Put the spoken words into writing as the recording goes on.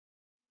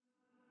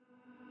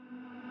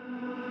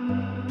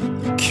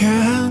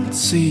Can't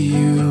see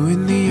you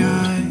in the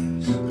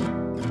eyes.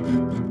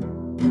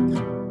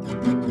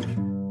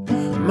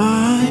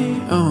 My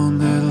own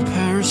little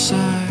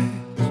parasite.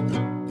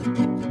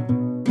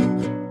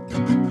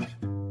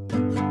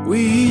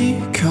 We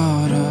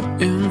caught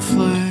up in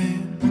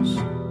flames,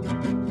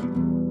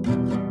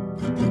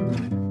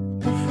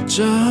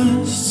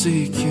 just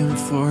seeking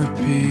for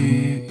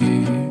peace.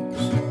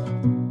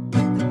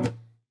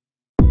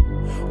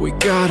 We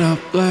got up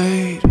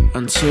late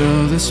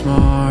until this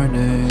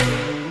morning.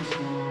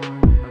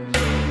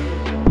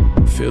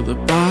 Feel the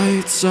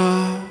bites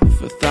of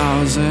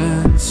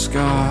 1,000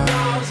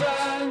 scars.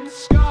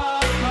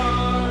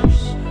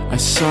 I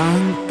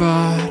sank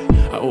but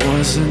I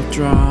wasn't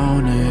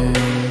drowning.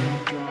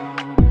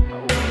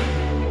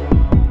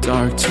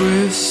 Dark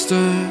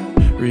twisted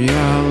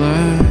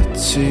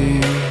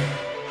reality.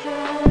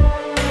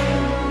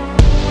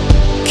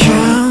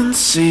 Can't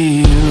see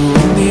you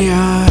in the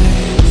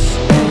eyes.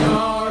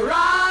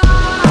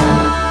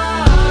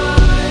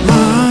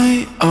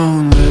 My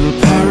own little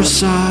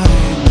parasite.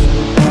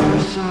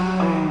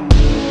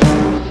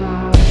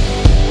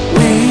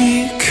 We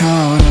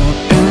caught up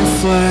in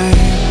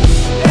flames,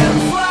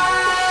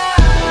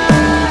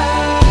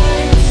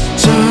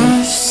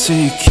 just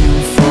seeking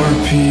for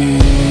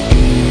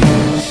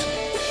peace.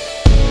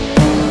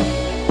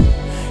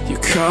 You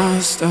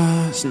caused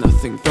us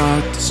nothing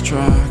but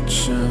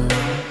distraction.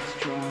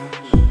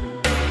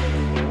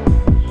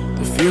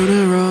 The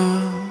funeral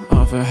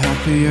of a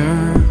happier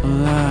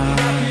life.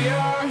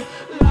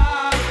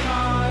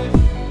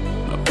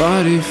 My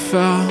body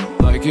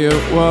felt like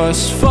it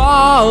was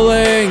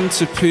falling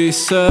to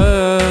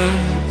pieces.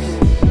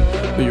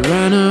 We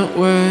ran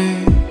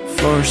away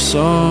for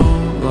so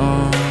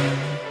long.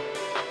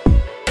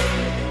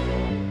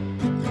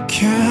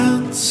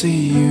 Can't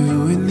see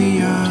you in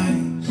the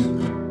eyes.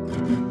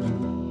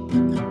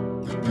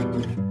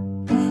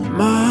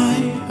 My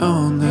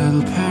own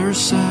little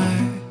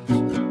parasite.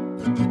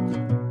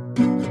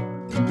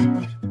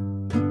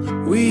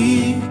 We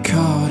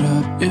caught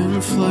up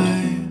in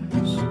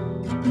flames,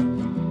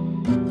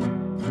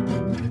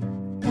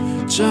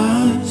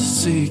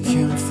 just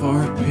seeking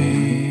for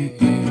peace.